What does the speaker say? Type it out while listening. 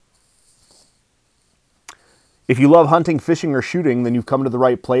If you love hunting, fishing, or shooting, then you've come to the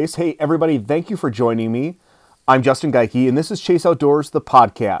right place. Hey, everybody, thank you for joining me. I'm Justin Geike, and this is Chase Outdoors, the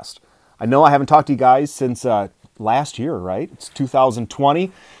podcast. I know I haven't talked to you guys since last year, right? It's 2020,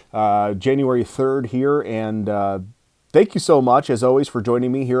 January 3rd here, and thank you so much, as always, for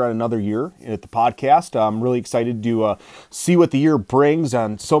joining me here on another year at the podcast. I'm really excited to see what the year brings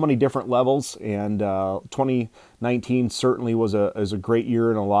on so many different levels, and 2019 certainly was a great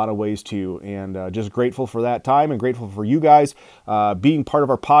year in a lot of ways too, and just grateful for that time and grateful for you guys being part of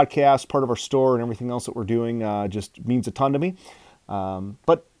our podcast, part of our store, and everything else that we're doing just means a ton to me.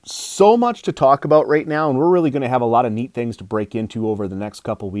 But so much to talk about right now, and we're really going to have a lot of neat things to break into over the next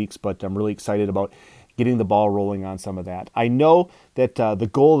couple weeks, but I'm really excited about getting the ball rolling on some of that. I know that the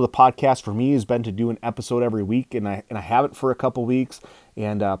goal of the podcast for me has been to do an episode every week, and I haven't for a couple weeks,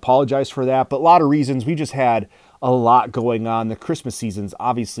 and apologize for that, but a lot of reasons. We just had a lot going on. The Christmas season's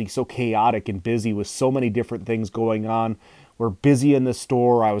obviously so chaotic and busy with so mmany different things going on. We're busy in the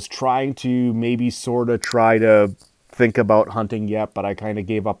store. I was trying to maybe sort of try to think about hunting yet, but I kind of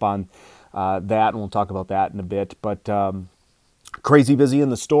gave up on that, and we'll talk about that in a bit. But crazy busy in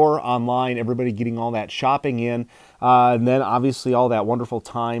the store, online, everybody getting all that shopping in, and then obviously all that wonderful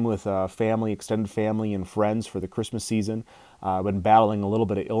time with family, extended family, and friends for the Christmas season. I've been battling a little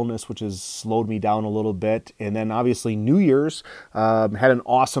bit of illness, which has slowed me down a little bit. And then obviously New Year's, had an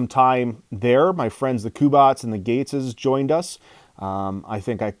awesome time there. My friends, the Kubats and the Gateses, joined us. I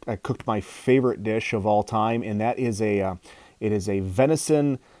think I cooked my favorite dish of all time, and that is it is a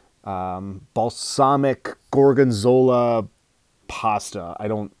venison balsamic gorgonzola pasta. I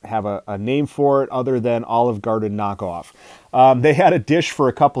don't have a name for it other than Olive Garden knockoff. They had a dish for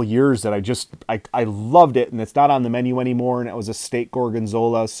a couple years that I loved it, and it's not on the menu anymore, and it was a steak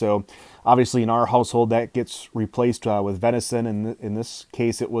gorgonzola. So obviously in our household that gets replaced with venison, and in this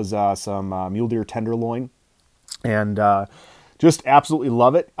case it was some mule deer tenderloin, and just absolutely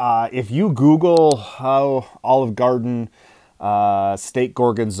love it. If you Google how Olive Garden steak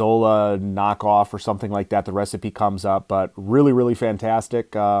gorgonzola knockoff or something like that, the recipe comes up, but really, really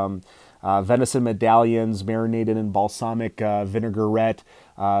fantastic. Venison medallions marinated in balsamic vinaigrette,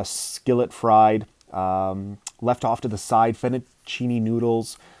 skillet fried, left off to the side, fettuccine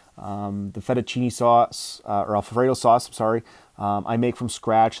noodles, the fettuccine sauce, or Alfredo sauce, I'm sorry, I make from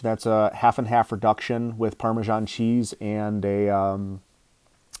scratch. That's a half and half reduction with Parmesan cheese and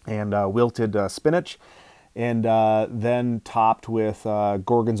wilted spinach, and then topped with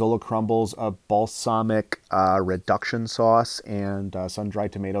gorgonzola crumbles, a balsamic reduction sauce, and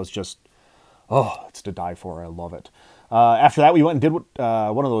sun-dried tomatoes. Just, it's to die for. I love it. After that, we went and did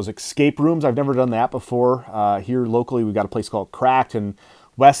one of those escape rooms. I've never done that before. Here locally, we've got a place called Cracked in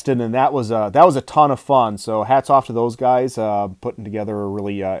Weston, and that was a ton of fun. So hats off to those guys putting together a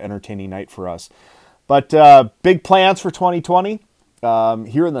really entertaining night for us. But big plans for 2020.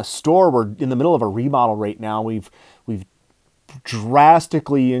 Here in the store, we're in the middle of a remodel right now. We've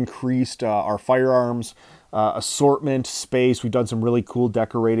drastically increased our firearms assortment space. We've done some really cool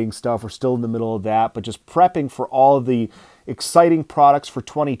decorating stuff. We're still in the middle of that, but just prepping for all of the exciting products for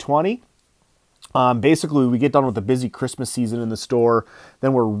 2020. Basically, we get done with the busy Christmas season in the store,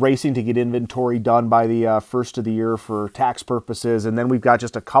 then we're racing to get inventory done by the first of the year for tax purposes, and then we've got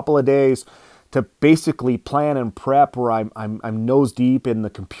just a couple of days to basically plan and prep, where I'm nose deep in the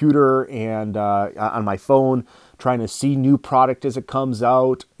computer and on my phone, trying to see new product as it comes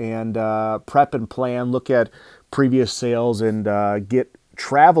out, and prep and plan, look at previous sales, and get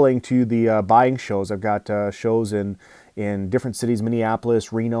traveling to the buying shows. I've got shows in different cities,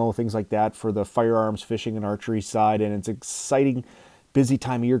 Minneapolis, Reno, things like that, for the firearms, fishing, and archery side. And it's an exciting, busy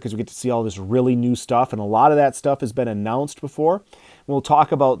time of year because we get to see all this really new stuff. And a lot of that stuff has been announced before. We'll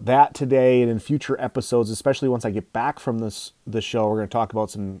talk about that today and in future episodes, especially once I get back from the show. We're going to talk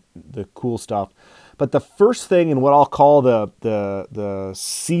about the cool stuff. But the first thing in what I'll call the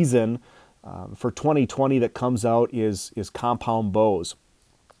season for 2020 that comes out is compound bows.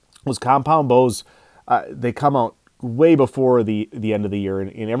 Those compound bows, they come out way before the end of the year,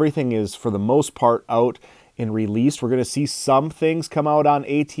 and everything is, for the most part, out and released. We're going to see some things come out on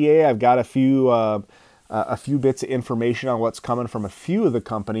ATA. I've got a few bits of information on what's coming from a few of the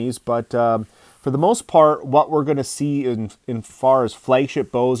companies, but for the most part, what we're going to see in far as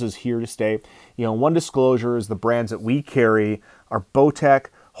flagship bows is here to stay. One disclosure is the brands that we carry are Bowtech,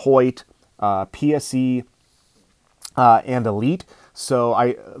 Hoyt, PSE, and Elite.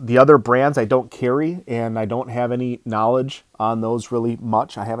 So the other brands I don't carry, and I don't have any knowledge on those really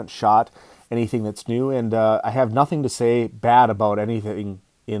much. I haven't shot anything that's new, and I have nothing to say bad about anything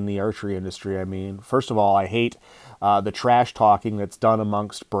in the archery industry. I mean, first of all, I hate the trash talking that's done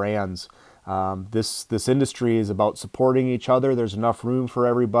amongst brands. This industry is about supporting each other. There's enough room for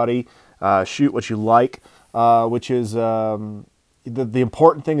everybody. Shoot what you like, which is the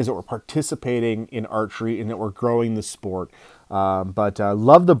important thing is that we're participating in archery and that we're growing the sport. But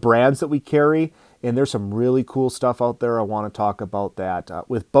love the brands that we carry, and there's some really cool stuff out there. I want to talk about that.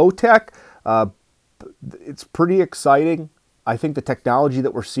 With Bowtech, it's pretty exciting. I think the technology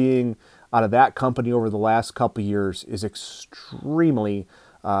that we're seeing out of that company over the last couple of years is extremely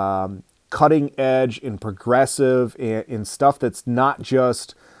cutting edge and progressive and stuff that's not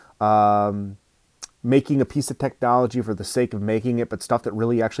just making a piece of technology for the sake of making it, but stuff that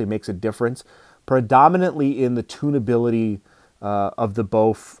really actually makes a difference, predominantly in the tunability of the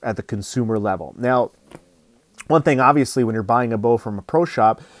bow at the consumer level. Now, one thing, obviously, when you're buying a bow from a pro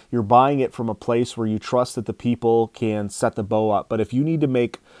shop, you're buying it from a place where you trust that the people can set the bow up. But if you need to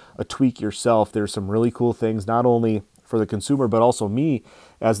make a tweak yourself, there's some really cool things, not only for the consumer, but also me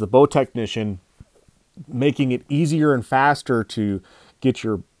as the bow technician, making it easier and faster to get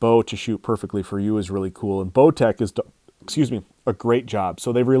your bow to shoot perfectly for you is really cool. And Bowtech has done, a great job.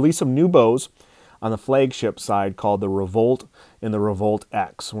 So they've released some new bows on the flagship side called the Revolt and the Revolt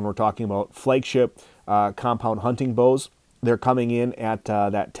X. When we're talking about flagship compound hunting bows, they're coming in at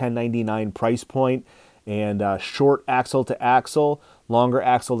that $10.99 price point, and short axle to axle, longer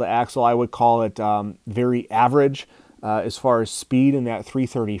axle to axle. I would call it very average as far as speed in that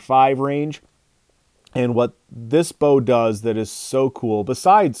 335 range. And what this bow does that is so cool,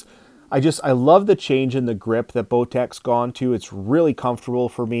 besides, I love the change in the grip that Bowtech's gone to. It's really comfortable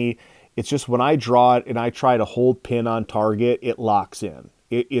for me. It's just when I draw it and I try to hold pin on target, it locks in.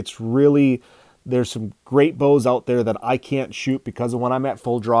 It's really, there's some great bows out there that I can't shoot because of when I'm at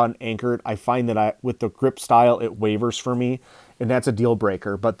full draw and anchored, I find that with the grip style, it wavers for me, and that's a deal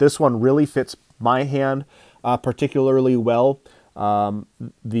breaker. But this one really fits my hand particularly well.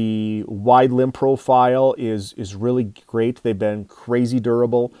 The wide limb profile is really great. They've been crazy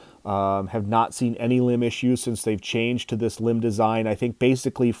durable. Have not seen any limb issues since they've changed to this limb design. I think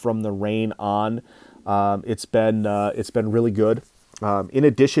basically from the rein on, it's been really good. In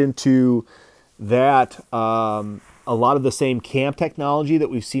addition to that, a lot of the same cam technology that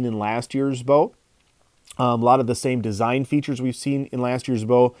we've seen in last year's bow, a lot of the same design features we've seen in last year's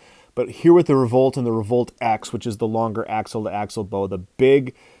bow. But here with the Revolt and the Revolt X, which is the longer axle-to-axle bow, the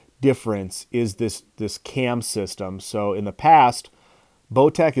big difference is this cam system. So in the past,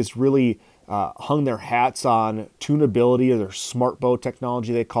 Bowtech has really hung their hats on tunability, or their smart bow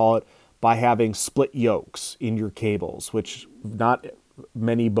technology, they call it, by having split yokes in your cables, which not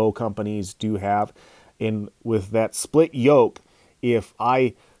many bow companies do have. And with that split yoke, if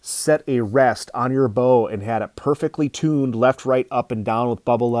I set a rest on your bow and had it perfectly tuned left, right, up, and down with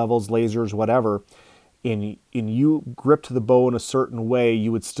bubble levels, lasers, whatever, and you gripped the bow in a certain way,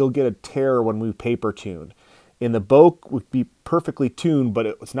 you would still get a tear when we paper tuned. And the bow would be perfectly tuned, but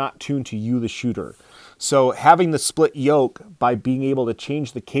it was not tuned to you, the shooter. So having the split yoke, by being able to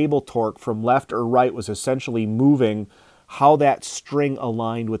change the cable torque from left or right, was essentially moving how that string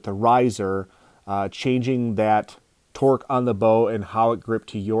aligned with the riser, changing that torque on the bow and how it gripped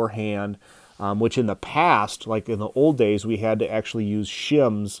to your hand, which in the past, like in the old days, we had to actually use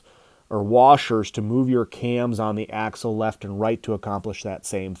shims or washers to move your cams on the axle left and right to accomplish that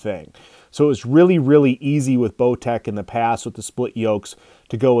same thing. So it was really, really easy with Bowtech in the past with the split yokes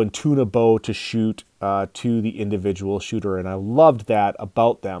to go and tune a bow to shoot to the individual shooter, and I loved that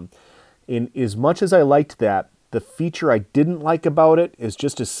about them. And as much as I liked that, the feature I didn't like about it is,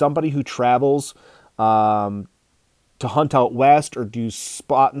 just as somebody who travels to hunt out west or do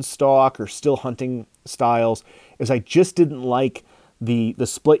spot and stalk or still hunting styles, is I just didn't like the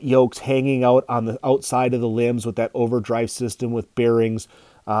split yokes hanging out on the outside of the limbs with that overdrive system with bearings,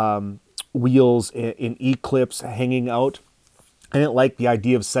 wheels, and E-clips hanging out. I didn't like the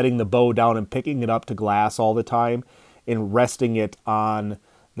idea of setting the bow down and picking it up to glass all the time and resting it on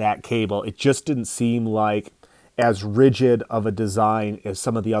that cable. It just didn't seem like as rigid of a design as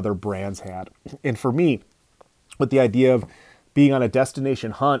some of the other brands had. And for me, with the idea of being on a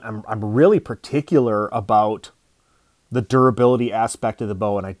destination hunt, I'm really particular about the durability aspect of the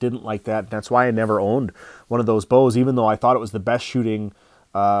bow, and I didn't like that. That's why I never owned one of those bows, even though I thought it was the best shooting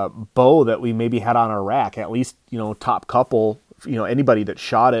bow that we maybe had on our rack, at least, top couple, anybody that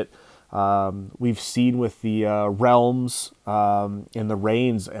shot it. We've seen with the Realms and the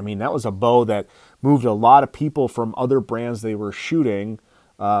Reigns. I mean, that was a bow that moved a lot of people from other brands they were shooting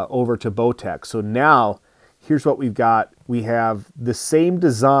over to Bowtech. So now, here's what we've got. We have the same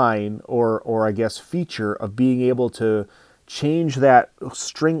design, or I guess feature, of being able to change that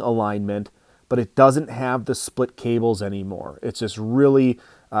string alignment, but it doesn't have the split cables anymore. It's just really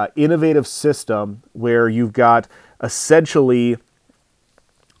innovative system where you've got essentially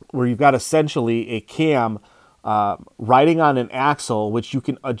a cam riding on an axle, which you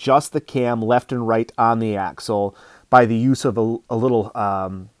can adjust the cam left and right on the axle by the use of a little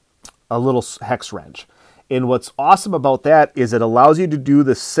hex wrench. And what's awesome about that is it allows you to do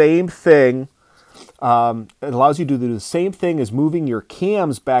the same thing. It allows you to do the same thing as moving your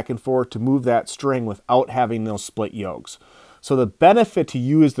cams back and forth to move that string without having those split yokes. So the benefit to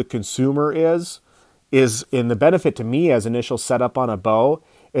you as the consumer is, and the benefit to me as initial setup on a bow,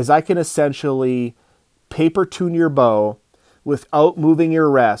 is I can essentially paper tune your bow without moving your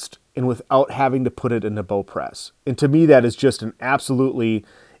rest and without having to put it in a bow press. And to me, that is just an absolutely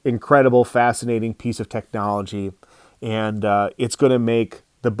incredible, fascinating piece of technology. And it's going to make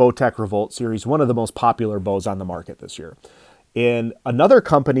the Bowtech Revolt series one of the most popular bows on the market this year. And another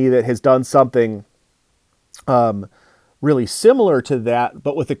company that has done something really similar to that,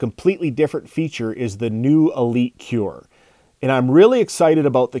 but with a completely different feature, is the new Elite Cure. And I'm really excited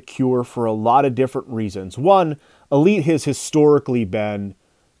about the Cure for a lot of different reasons. One, Elite has historically been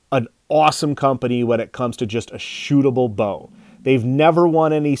an awesome company when it comes to just a shootable bow. They've never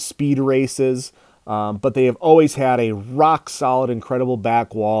won any speed races, but they have always had a rock-solid, incredible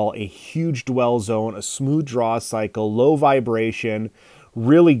back wall, a huge dwell zone, a smooth draw cycle, low vibration,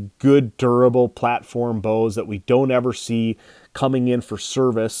 really good, durable platform bows that we don't ever see coming in for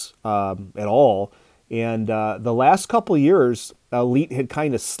service at all. And the last couple of years, Elite had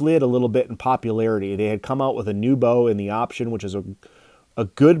kind of slid a little bit in popularity. They had come out with a new bow in the option, which is a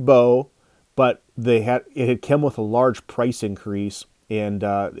good bow, but it had come with a large price increase, and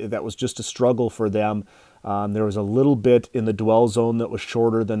that was just a struggle for them. There was a little bit in the dwell zone that was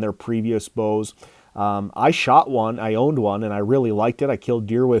shorter than their previous bows. I shot one, I owned one, and I really liked it. I killed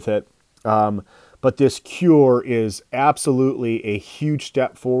deer with it. But this Cure is absolutely a huge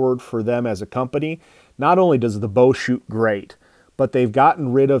step forward for them as a company. Not only does the bow shoot great, but they've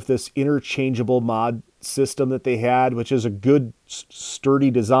gotten rid of this interchangeable mod system that they had, which is a good,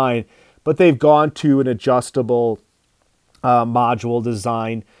 sturdy design, but they've gone to an adjustable module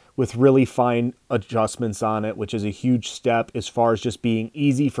design with really fine adjustments on it, which is a huge step as far as just being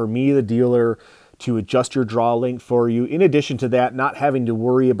easy for me, the dealer, to adjust your draw length for you. In addition to that, not having to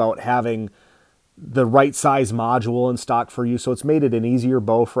worry about having the right size module in stock for you. So it's made it an easier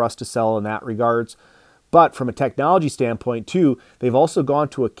bow for us to sell in that regards. But from a technology standpoint too, they've also gone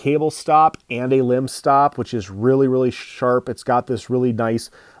to a cable stop and a limb stop, which is really, really sharp. It's got this really nice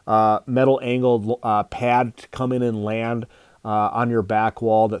metal angled pad to come in and land on your back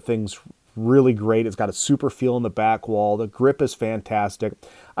wall. That thing's really great. It's got a super feel in the back wall. The grip is fantastic.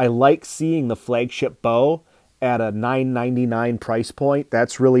 I like seeing the flagship bow at a $999 price point.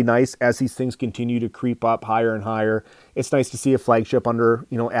 That's really nice as these things continue to creep up higher and higher. It's nice to see a flagship under,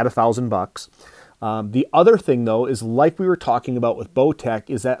 at $1,000. The other thing though is, like we were talking about with Bowtech,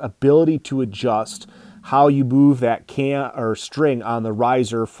 is that ability to adjust how you move that cam or string on the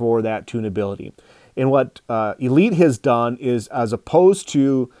riser for that tunability. And what Elite has done is, as opposed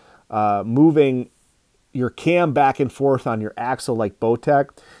to moving your cam back and forth on your axle like Bowtech,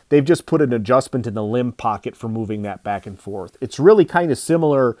 they've just put an adjustment in the limb pocket for moving that back and forth. It's really kind of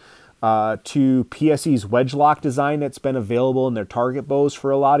similar to PSE's wedge lock design that's been available in their target bows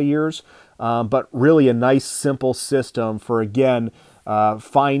for a lot of years, but really a nice simple system for, again,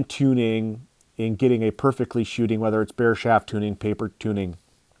 fine tuning and getting a perfectly shooting, whether it's bare shaft tuning, paper tuning,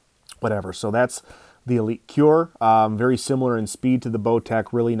 whatever. So that's the Elite Cure. Very similar in speed to the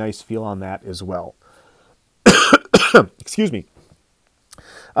Bowtech. Really nice feel on that as well. Excuse me.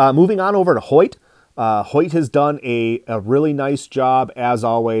 Moving on over to Hoyt. Hoyt has done a really nice job, as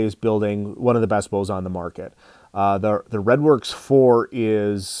always, building one of the best bows on the market. The Redworks 4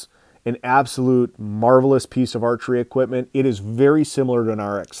 is an absolute marvelous piece of archery equipment. It is very similar to an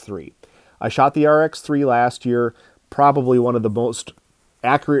RX3. I shot the RX3 last year, probably one of the most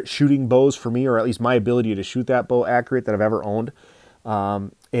accurate shooting bows for me, or at least my ability to shoot that bow accurate, that I've ever owned.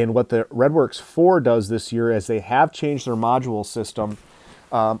 And what the Redworks 4 does this year is they have changed their module system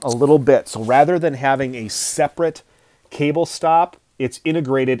a little bit. So rather than having a separate cable stop, it's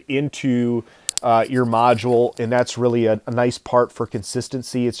integrated into your module, and that's really a nice part for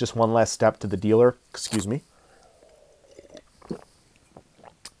consistency. It's just one less step to the dealer. Excuse me.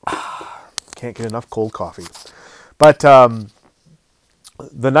 Can't get enough cold coffee. But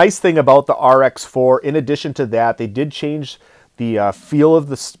the nice thing about the RX4, in addition to that, they did change the feel of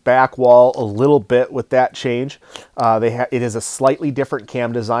the back wall a little bit with that change. It is a slightly different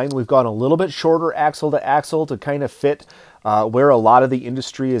cam design. We've gone a little bit shorter axle to axle to kind of fit where a lot of the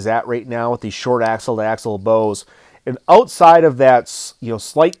industry is at right now with these short axle to axle bows. And outside of that,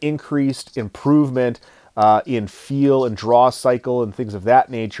 slight increased improvement in feel and draw cycle and things of that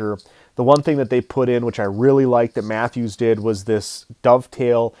nature, the one thing that they put in, which I really liked that Mathews did, was this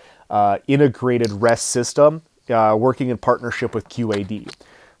Dovetail integrated rest system working in partnership with QAD.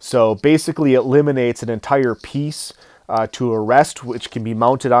 So basically it eliminates an entire piece to a rest, which can be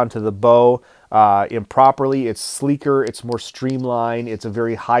mounted onto the bow improperly. It's sleeker, it's more streamlined, it's a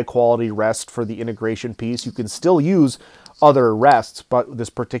very high quality rest for the integration piece. You can still use other rests, but this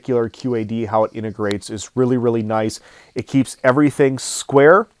particular QAD, how it integrates, is really, really nice. It keeps everything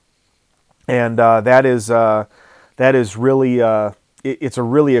square, and that is really it's a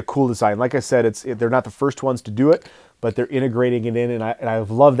really a cool design. Like I said, they're not the first ones to do it, but they're integrating it in, and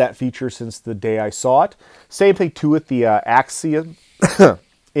I've loved that feature since the day I saw it. Same thing too with the Axiom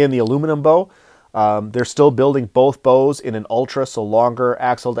in the aluminum bow. They're still building both bows in an ultra, so longer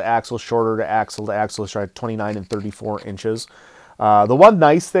axle to axle, shorter to axle, so at 29 and 34 inches. The one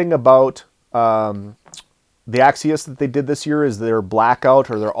nice thing about the Axios that they did this year is their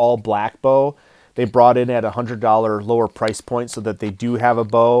blackout, or their all black bow. They brought in at $100 lower price point, so that they do have a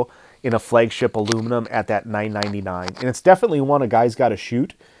bow in a flagship aluminum at that $999. And it's definitely one a guy's got to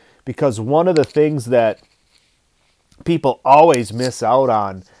shoot, because one of the things that people always miss out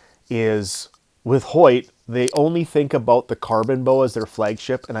on is with Hoyt, they only think about the carbon bow as their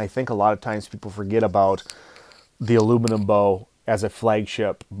flagship, and I think a lot of times people forget about the aluminum bow as a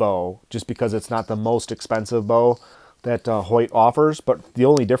flagship bow, just because it's not the most expensive bow that Hoyt offers, but the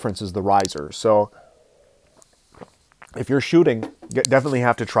only difference is the riser. So if you're shooting, you definitely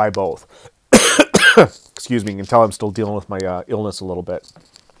have to try both. Excuse me, you can tell I'm still dealing with my illness a little bit.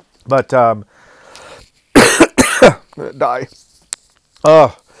 But, I'm gonna die.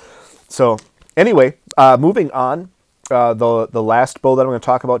 So anyway, moving on, the last bow that I'm going to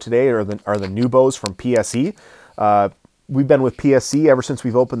talk about today are the new bows from PSE. We've been with PSE ever since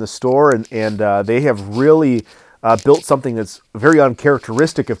we've opened the store, and they have really built something that's very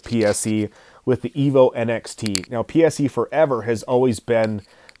uncharacteristic of PSE with the Evo NXT. Now, PSE forever has always been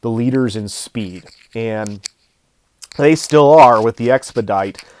the leaders in speed, and they still are with the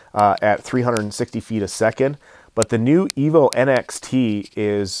Expedite at 360 feet a second. But the new Evo NXT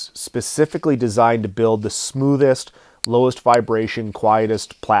is specifically designed to build the smoothest, lowest vibration,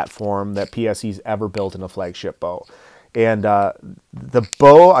 quietest platform that PSE's ever built in a flagship bow. And the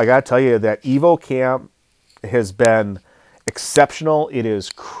bow, I gotta tell you, that Evo cam has been exceptional. It is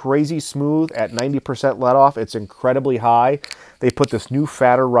crazy smooth at 90% let off. It's incredibly high. They put this new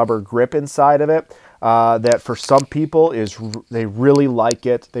fatter rubber grip inside of it that for some people they really like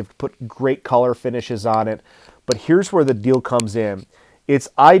it. They've put great color finishes on it. But here's where the deal comes in. It's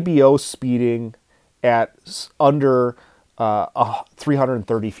IBO speeding at under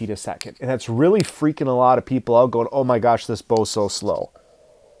 330 feet a second. And that's really freaking a lot of people out, going, oh my gosh, this bow's so slow.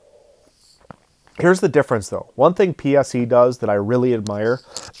 Here's the difference, though. One thing PSE does that I really admire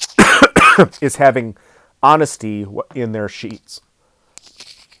is having honesty in their sheets.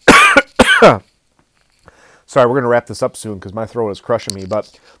 Sorry, we're going to wrap this up soon because my throat is crushing me.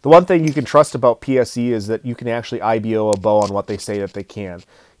 But the one thing you can trust about PSE is that you can actually IBO a bow on what they say that they can.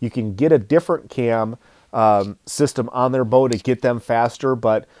 You can get a different cam system on their bow to get them faster,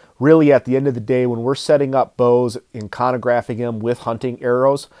 but really at the end of the day, when we're setting up bows and conographing them with hunting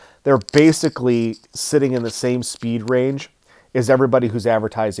arrows, they're basically sitting in the same speed range as everybody who's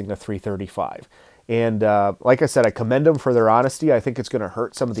advertising the 335. And like I said, I commend them for their honesty. I think it's going to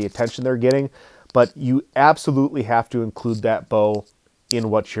hurt some of the attention they're getting, but you absolutely have to include that bow in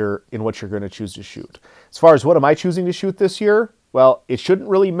what you're going to choose to shoot. As far as what am I choosing to shoot this year? Well, it shouldn't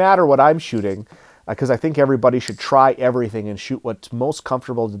really matter what I'm shooting, because I think everybody should try everything and shoot what's most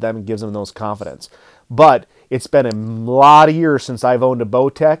comfortable to them and gives them the most confidence. But it's been a lot of years since I've owned a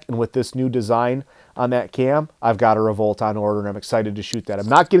Bowtech, and with this new design on that cam, I've got a Revolt on order, and I'm excited to shoot that. I'm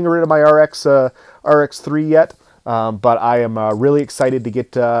not getting rid of my RX3 yet, but I am really excited to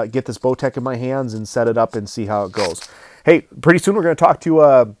get this Bowtech in my hands and set it up and see how it goes. Hey, pretty soon we're going to talk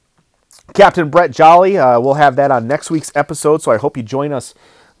to Captain Brett Jolly. We'll have that on next week's episode, so I hope you join us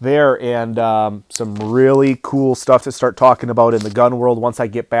there, and some really cool stuff to start talking about in the gun world. Once I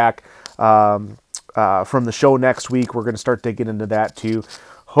get back from the show next week, we're going to start digging into that too.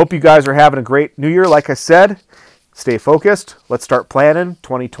 Hope you guys are having a great new year. Like I said, stay focused. Let's start planning.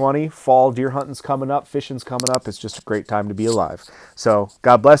 2020, fall deer hunting's coming up, fishing's coming up. It's just a great time to be alive. So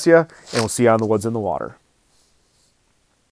God bless you, and we'll see you on the woods and the water.